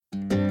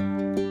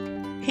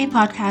Hey,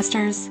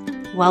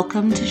 podcasters.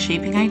 Welcome to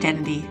Shaping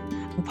Identity,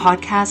 a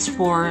podcast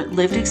for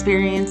lived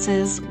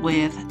experiences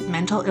with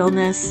mental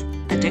illness,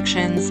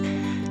 addictions,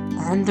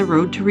 and the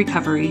road to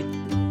recovery.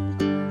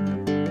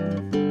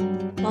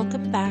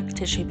 Welcome back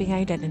to Shaping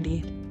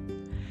Identity.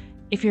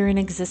 If you're an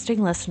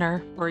existing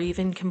listener or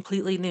even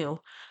completely new,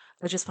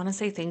 I just want to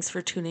say thanks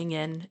for tuning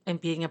in and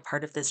being a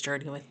part of this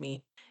journey with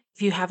me.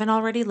 If you haven't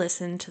already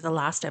listened to the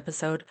last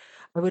episode,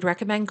 I would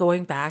recommend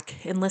going back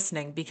and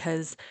listening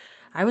because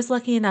I was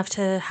lucky enough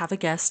to have a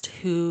guest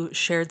who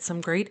shared some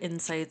great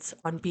insights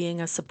on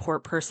being a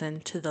support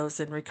person to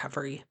those in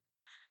recovery.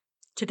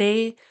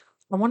 Today,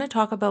 I want to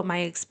talk about my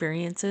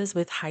experiences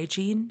with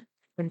hygiene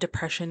and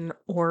depression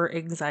or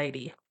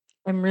anxiety.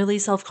 I'm really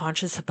self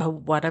conscious about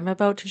what I'm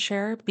about to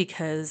share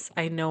because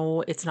I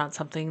know it's not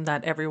something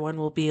that everyone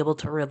will be able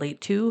to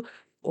relate to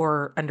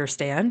or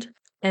understand.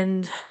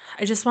 And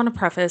I just want to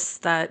preface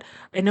that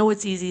I know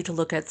it's easy to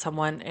look at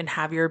someone and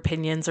have your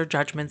opinions or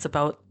judgments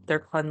about their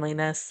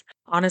cleanliness.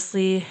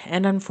 Honestly,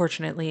 and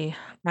unfortunately,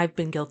 I've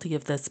been guilty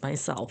of this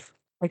myself.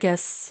 I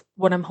guess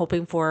what I'm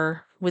hoping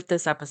for with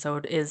this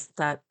episode is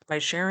that by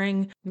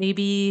sharing,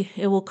 maybe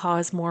it will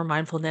cause more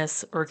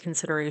mindfulness or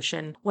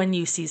consideration when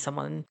you see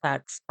someone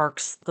that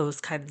sparks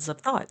those kinds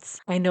of thoughts.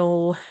 I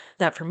know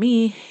that for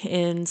me,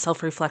 in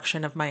self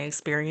reflection of my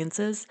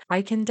experiences,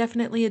 I can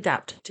definitely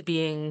adapt to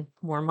being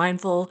more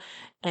mindful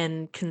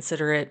and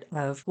considerate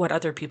of what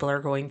other people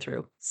are going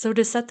through. So,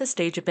 to set the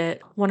stage a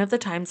bit, one of the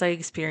times I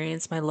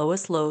experienced my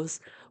lowest lows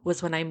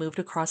was when I moved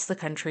across the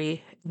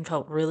country and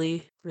felt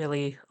really,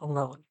 really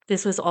alone.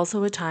 This was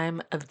also a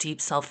time of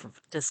deep self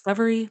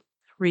discovery,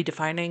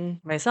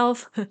 redefining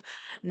myself,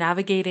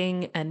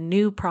 navigating a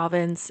new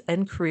province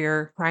and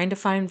career, trying to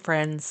find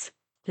friends.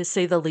 To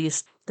say the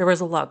least, there was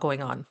a lot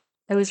going on.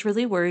 I was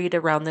really worried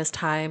around this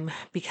time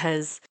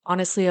because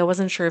honestly, I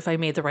wasn't sure if I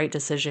made the right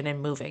decision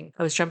in moving.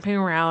 I was jumping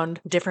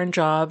around different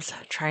jobs,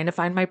 trying to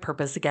find my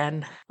purpose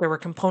again. There were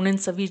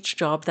components of each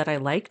job that I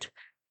liked,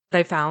 but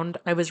I found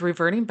I was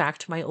reverting back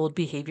to my old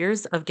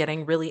behaviors of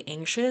getting really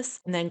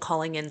anxious and then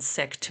calling in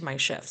sick to my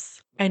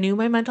shifts. I knew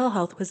my mental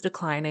health was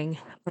declining,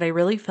 but I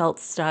really felt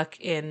stuck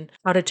in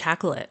how to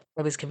tackle it.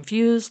 I was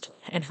confused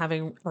and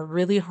having a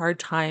really hard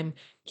time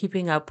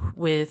keeping up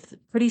with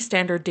pretty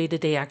standard day to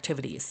day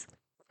activities.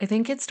 I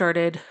think it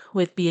started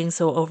with being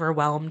so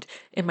overwhelmed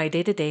in my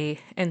day to day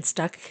and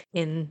stuck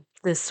in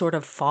this sort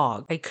of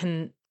fog. I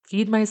couldn't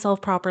feed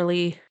myself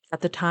properly.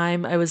 At the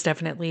time, I was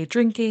definitely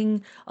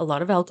drinking a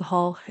lot of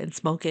alcohol and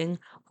smoking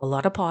a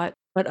lot of pot.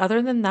 But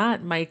other than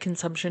that, my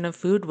consumption of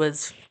food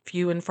was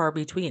few and far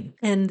between.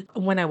 And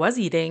when I was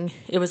eating,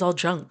 it was all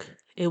junk.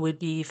 It would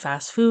be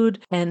fast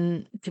food.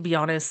 And to be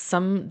honest,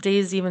 some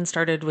days even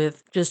started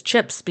with just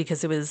chips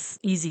because it was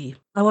easy.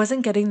 I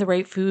wasn't getting the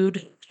right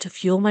food to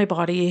fuel my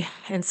body.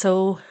 And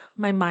so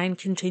my mind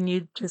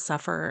continued to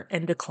suffer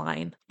and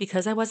decline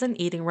because I wasn't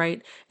eating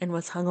right and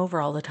was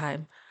hungover all the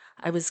time.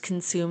 I was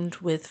consumed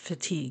with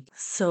fatigue.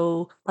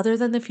 So, other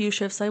than the few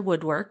shifts I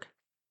would work,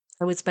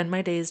 I would spend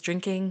my days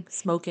drinking,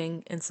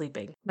 smoking, and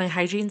sleeping. My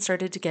hygiene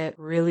started to get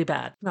really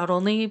bad, not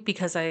only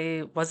because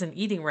I wasn't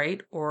eating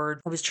right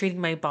or I was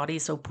treating my body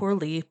so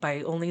poorly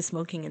by only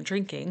smoking and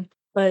drinking,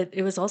 but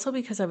it was also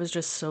because I was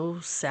just so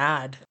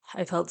sad.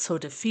 I felt so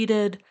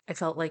defeated. I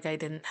felt like I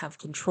didn't have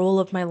control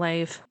of my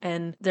life.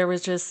 And there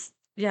was just,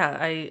 yeah,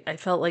 I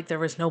felt like there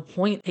was no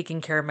point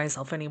taking care of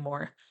myself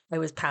anymore. I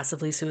was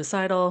passively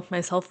suicidal.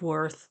 My self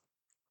worth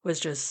was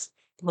just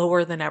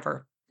lower than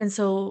ever. And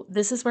so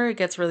this is where it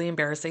gets really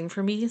embarrassing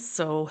for me.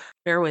 So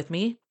bear with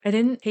me. I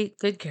didn't take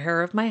good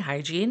care of my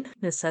hygiene,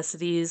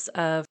 necessities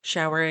of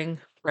showering,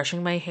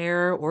 brushing my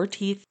hair or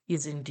teeth,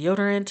 using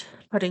deodorant,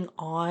 putting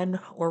on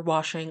or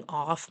washing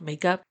off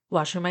makeup,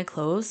 washing my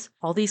clothes.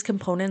 All these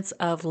components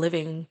of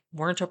living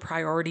weren't a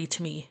priority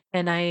to me.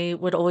 And I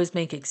would always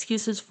make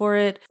excuses for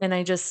it. And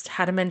I just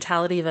had a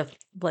mentality of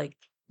like,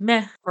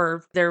 meh,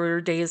 or there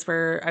were days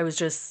where I was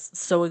just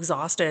so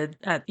exhausted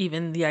at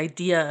even the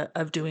idea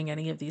of doing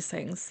any of these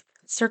things.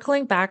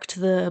 Circling back to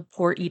the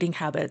poor eating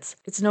habits,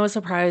 it's no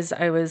surprise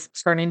I was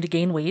starting to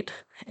gain weight.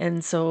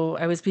 And so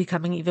I was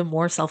becoming even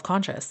more self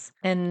conscious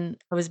and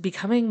I was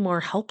becoming more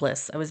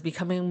helpless. I was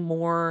becoming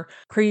more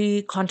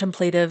pre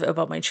contemplative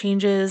about my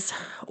changes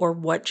or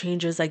what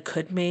changes I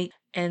could make.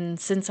 And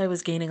since I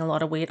was gaining a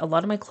lot of weight, a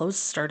lot of my clothes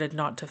started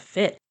not to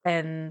fit.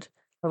 And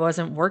I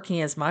wasn't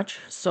working as much,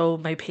 so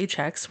my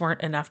paychecks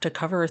weren't enough to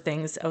cover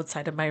things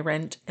outside of my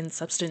rent and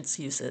substance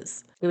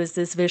uses. It was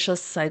this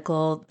vicious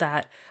cycle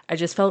that I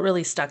just felt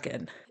really stuck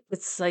in.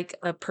 It's like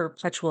a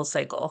perpetual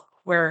cycle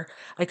where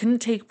I couldn't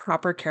take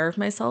proper care of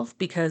myself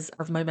because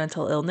of my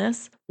mental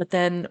illness, but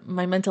then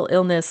my mental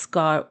illness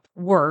got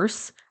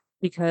worse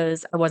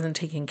because I wasn't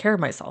taking care of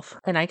myself.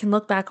 And I can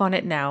look back on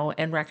it now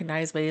and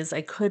recognize ways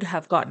I could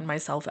have gotten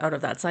myself out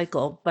of that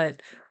cycle,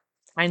 but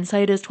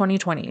hindsight is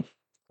 2020.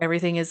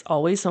 Everything is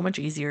always so much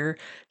easier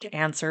to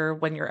answer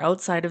when you're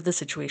outside of the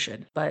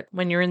situation. But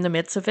when you're in the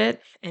midst of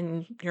it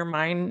and your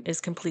mind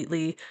is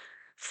completely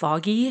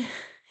foggy,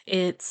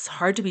 it's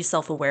hard to be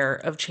self aware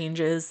of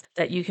changes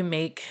that you can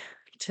make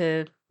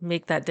to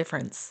make that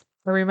difference.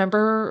 I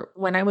remember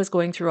when I was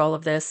going through all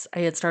of this, I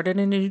had started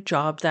a new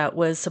job that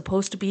was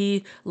supposed to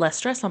be less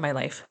stress on my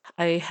life.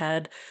 I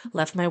had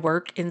left my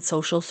work in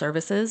social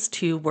services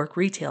to work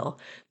retail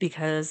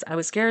because I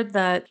was scared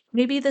that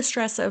maybe the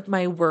stress of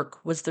my work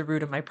was the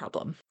root of my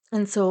problem.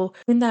 And so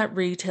in that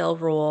retail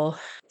role,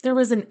 there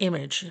was an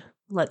image,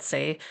 let's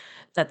say,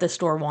 that the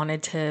store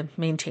wanted to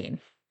maintain.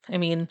 I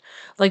mean,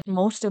 like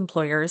most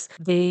employers,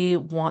 they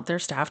want their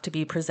staff to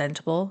be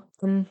presentable.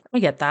 And I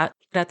get that.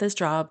 But at this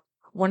job,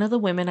 one of the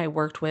women I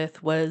worked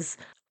with was,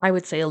 I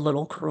would say, a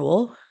little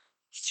cruel.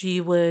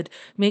 She would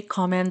make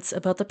comments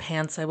about the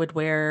pants I would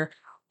wear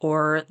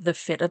or the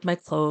fit of my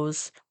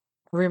clothes.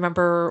 I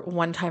remember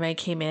one time I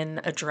came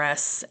in a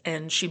dress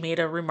and she made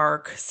a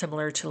remark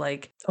similar to,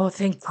 like, "Oh,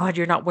 thank God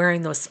you're not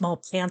wearing those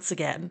small pants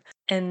again."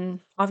 And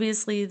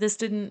obviously, this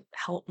didn't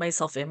help my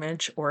self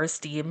image or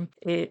esteem.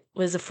 It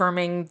was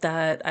affirming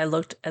that I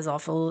looked as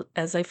awful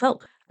as I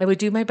felt. I would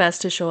do my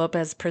best to show up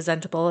as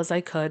presentable as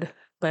I could,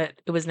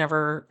 but it was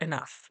never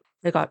enough.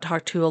 I got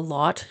talked to a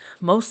lot,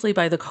 mostly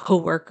by the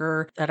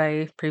coworker that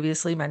I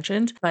previously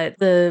mentioned, but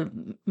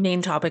the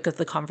main topic of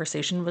the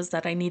conversation was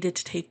that I needed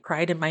to take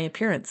pride in my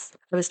appearance.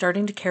 I was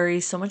starting to carry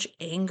so much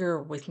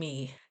anger with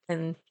me,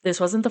 and this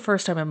wasn't the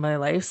first time in my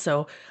life,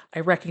 so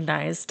I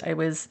recognized I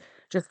was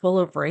just full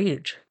of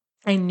rage.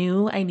 I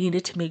knew I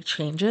needed to make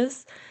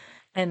changes,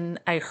 and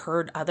I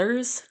heard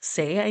others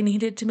say I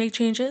needed to make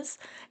changes,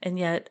 and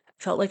yet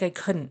felt like I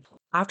couldn't.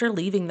 After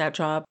leaving that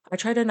job, I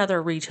tried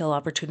another retail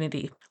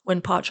opportunity. When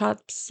pot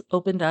shops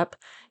opened up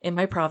in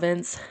my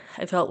province,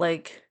 I felt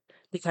like,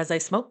 because I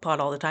smoke pot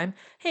all the time,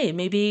 hey,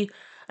 maybe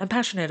I'm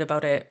passionate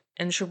about it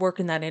and should work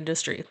in that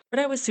industry. But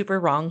I was super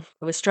wrong.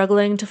 I was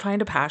struggling to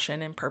find a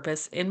passion and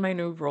purpose in my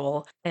new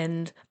role,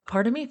 and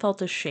part of me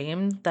felt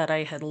ashamed that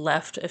I had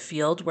left a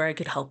field where I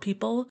could help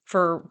people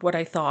for what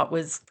I thought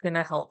was going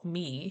to help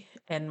me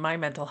and my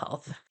mental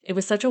health. It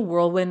was such a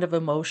whirlwind of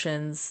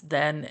emotions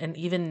then and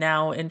even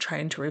now in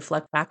trying to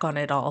reflect back on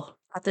it all.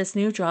 At this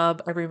new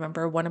job, I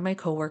remember one of my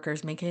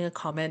coworkers making a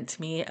comment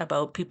to me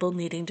about people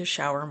needing to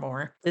shower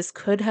more. This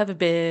could have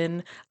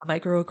been a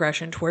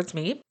microaggression towards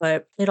me,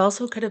 but it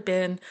also could have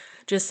been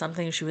just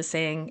something she was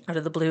saying out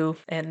of the blue,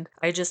 and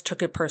I just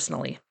took it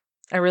personally.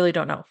 I really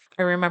don't know.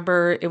 I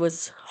remember it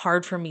was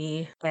hard for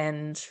me,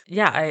 and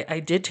yeah, I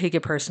did take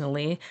it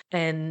personally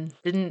and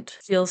didn't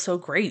feel so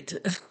great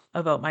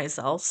about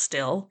myself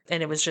still.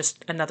 And it was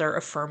just another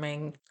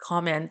affirming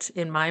comment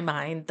in my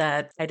mind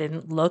that I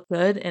didn't look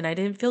good and I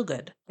didn't feel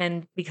good.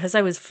 And because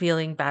I was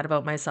feeling bad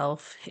about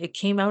myself, it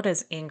came out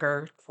as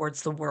anger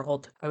towards the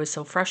world. I was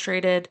so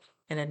frustrated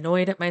and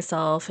annoyed at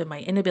myself and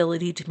my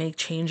inability to make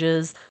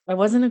changes. I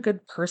wasn't a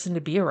good person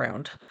to be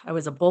around. I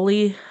was a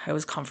bully, I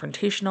was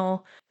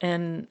confrontational,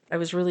 and I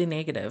was really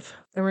negative.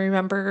 I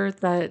remember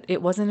that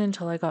it wasn't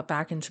until I got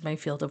back into my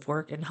field of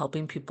work and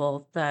helping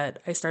people that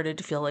I started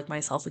to feel like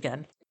myself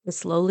again. It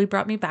slowly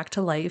brought me back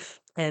to life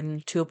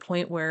and to a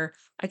point where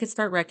I could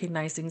start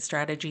recognizing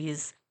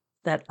strategies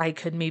that I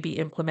could maybe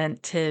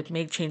implement to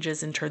make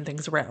changes and turn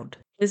things around.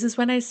 This is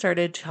when I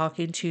started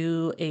talking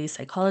to a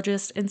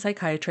psychologist and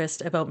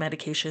psychiatrist about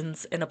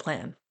medications and a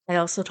plan. I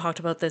also talked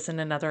about this in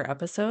another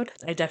episode.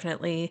 I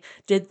definitely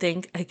did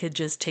think I could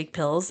just take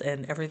pills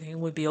and everything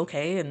would be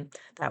okay, and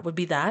that would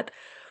be that.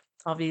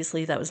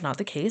 Obviously, that was not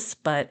the case,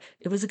 but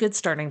it was a good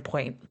starting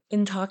point.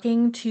 In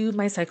talking to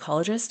my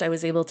psychologist, I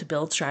was able to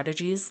build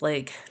strategies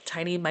like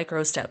tiny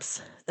micro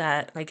steps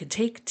that I could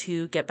take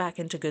to get back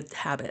into good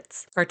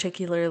habits,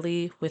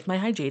 particularly with my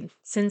hygiene.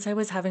 Since I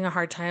was having a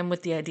hard time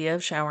with the idea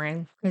of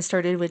showering, I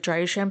started with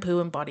dry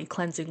shampoo and body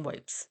cleansing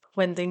wipes.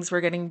 When things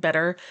were getting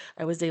better,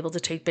 I was able to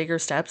take bigger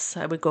steps.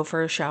 I would go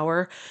for a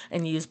shower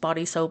and use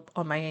body soap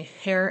on my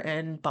hair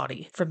and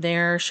body. From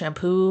there,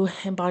 shampoo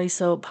and body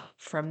soap.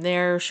 From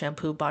there,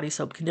 shampoo, body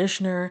soap,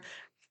 conditioner.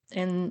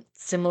 And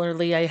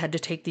similarly, I had to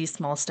take these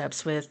small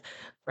steps with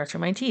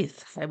brushing my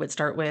teeth. I would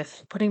start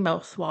with putting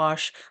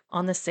mouthwash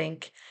on the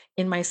sink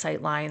in my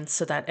sight line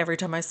so that every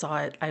time I saw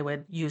it, I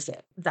would use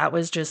it. That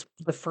was just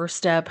the first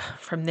step.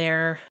 From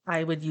there,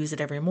 I would use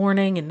it every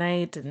morning and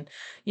night, and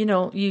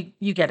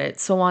you get it,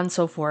 so on and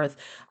so forth.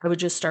 I would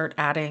just start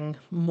adding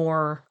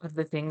more of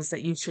the things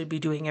that you should be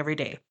doing every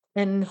day.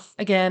 And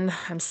again,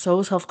 I'm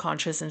so self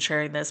conscious in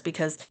sharing this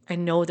because I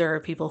know there are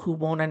people who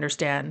won't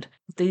understand.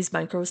 These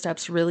micro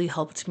steps really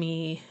helped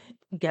me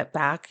get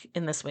back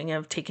in the swing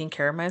of taking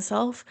care of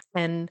myself.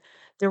 And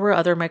there were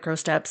other micro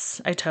steps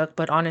I took,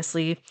 but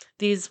honestly,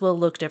 these will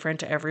look different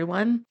to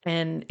everyone.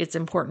 And it's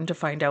important to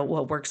find out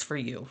what works for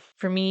you.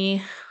 For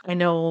me, I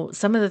know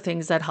some of the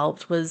things that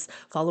helped was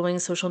following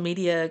social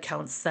media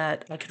accounts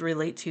that I could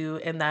relate to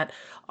and that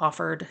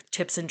offered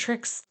tips and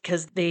tricks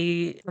because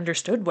they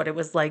understood what it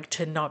was like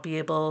to not be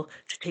able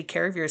to take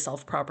care of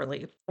yourself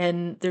properly.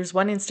 And there's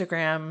one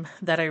Instagram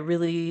that I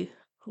really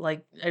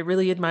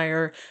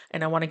admire,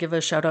 and I want to give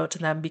a shout out to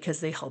them because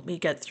they helped me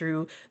get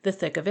through the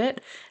thick of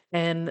it.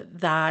 And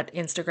that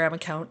Instagram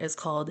account is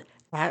called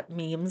at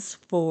memes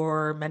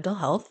for mental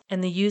health.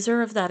 And the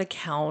user of that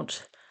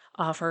account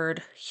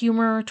offered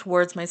humor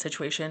towards my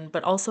situation,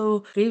 but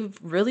also gave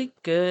really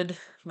good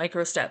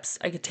micro steps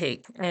I could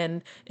take.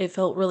 And it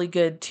felt really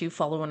good to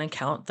follow an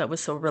account that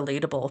was so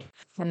relatable.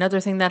 Another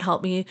thing that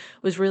helped me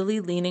was really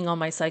leaning on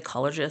my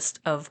psychologist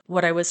of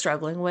what I was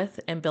struggling with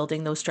and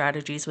building those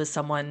strategies with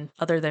someone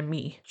other than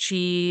me.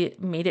 She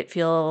made it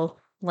feel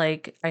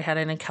like I had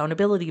an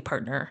accountability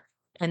partner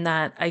and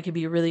that I could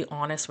be really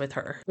honest with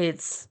her.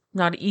 It's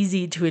not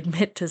easy to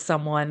admit to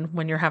someone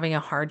when you're having a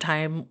hard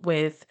time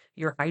with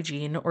your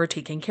hygiene or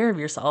taking care of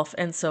yourself.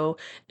 And so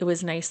it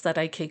was nice that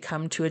I could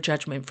come to a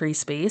judgment-free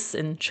space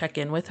and check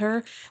in with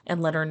her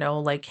and let her know,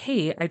 like,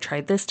 hey, I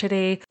tried this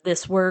today.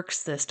 This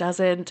works, this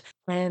doesn't.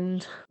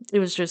 And it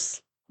was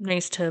just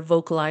nice to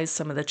vocalize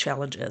some of the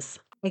challenges.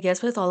 I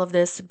guess with all of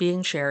this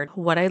being shared,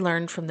 what I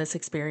learned from this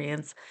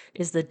experience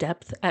is the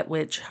depth at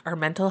which our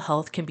mental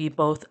health can be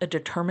both a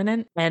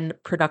determinant and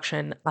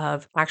production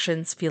of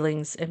actions,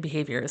 feelings, and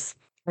behaviors.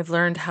 I've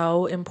learned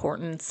how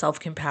important self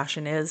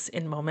compassion is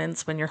in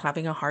moments when you're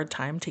having a hard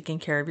time taking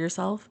care of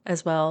yourself,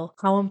 as well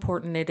how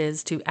important it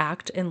is to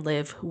act and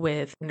live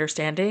with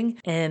understanding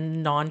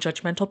and non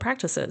judgmental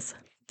practices.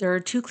 There are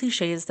two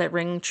cliches that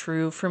ring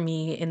true for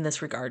me in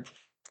this regard.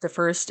 The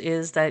first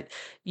is that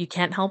you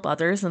can't help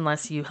others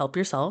unless you help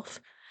yourself,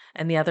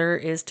 and the other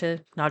is to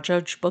not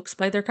judge books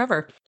by their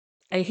cover.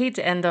 I hate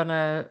to end on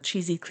a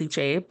cheesy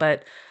cliche,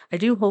 but I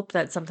do hope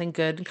that something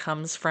good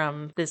comes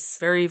from this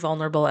very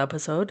vulnerable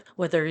episode,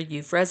 whether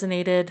you've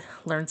resonated,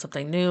 learned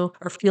something new,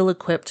 or feel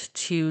equipped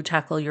to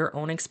tackle your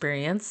own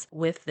experience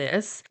with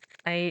this.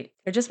 I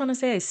just want to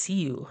say I see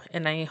you,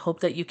 and I hope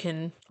that you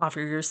can offer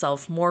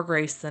yourself more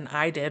grace than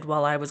I did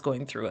while I was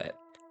going through it.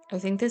 I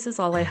think this is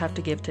all I have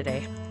to give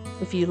today.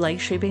 If you like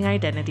Shaping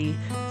Identity,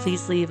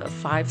 please leave a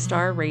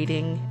 5-star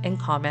rating and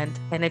comment.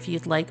 And if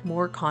you'd like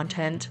more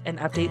content and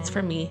updates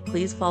from me,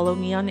 please follow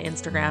me on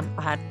Instagram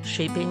at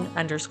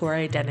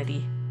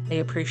shaping_identity. I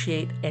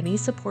appreciate any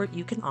support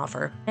you can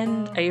offer,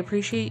 and I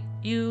appreciate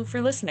you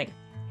for listening.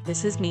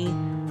 This is me,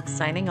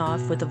 signing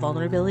off with the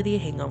Vulnerability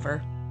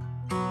Hangover.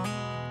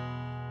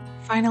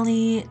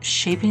 Finally,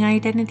 Shaping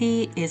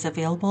Identity is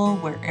available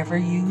wherever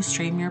you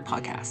stream your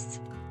podcasts.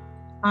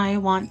 I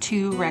want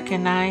to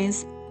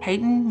recognize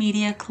Titan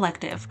Media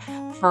Collective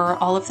for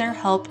all of their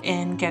help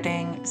in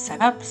getting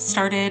set up,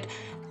 started,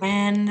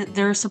 and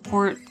their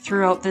support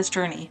throughout this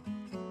journey.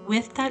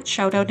 With that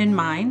shout out in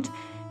mind,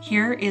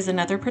 here is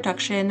another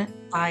production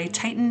by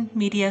Titan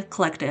Media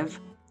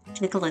Collective.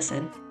 Take a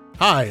listen.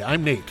 Hi,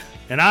 I'm Nate.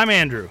 And I'm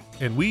Andrew.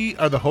 And we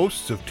are the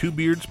hosts of Two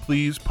Beards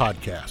Please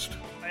podcast.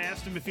 I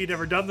asked him if he'd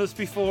ever done this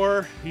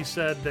before. He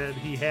said that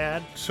he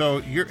had. So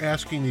you're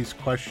asking these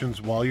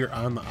questions while you're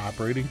on the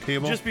operating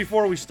table? Just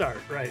before we start,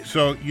 right.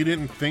 So you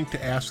didn't think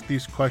to ask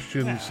these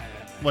questions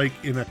like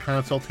in a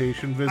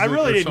consultation visit? I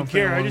really or didn't something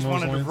care. I along just those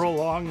wanted lines? to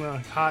prolong the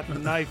hot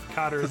knife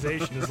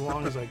cauterization as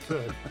long as I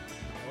could.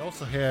 I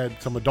also had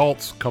some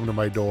adults come to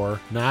my door,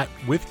 not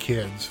with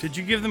kids. Did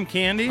you give them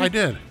candy? I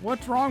did.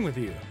 What's wrong with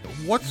you?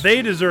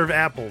 They deserve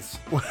apples.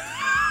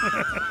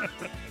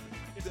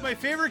 It's my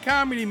favorite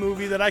comedy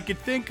movie that I could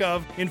think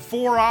of in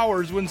 4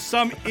 hours when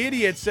some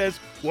idiot says,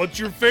 what's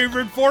your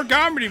favorite 4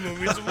 comedy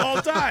movies of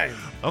all time?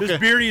 Okay. This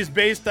beer is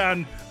based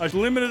on a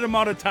limited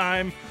amount of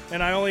time,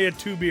 and I only had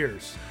 2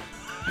 beers.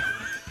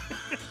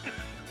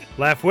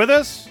 Laugh with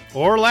us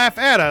or laugh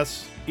at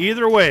us.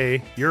 Either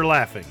way, you're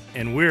laughing,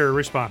 and we're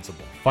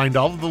responsible. Find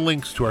all of the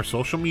links to our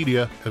social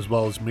media as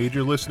well as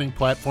major listening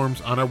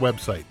platforms on our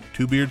website,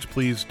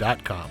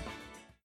 twobeardsplease.com.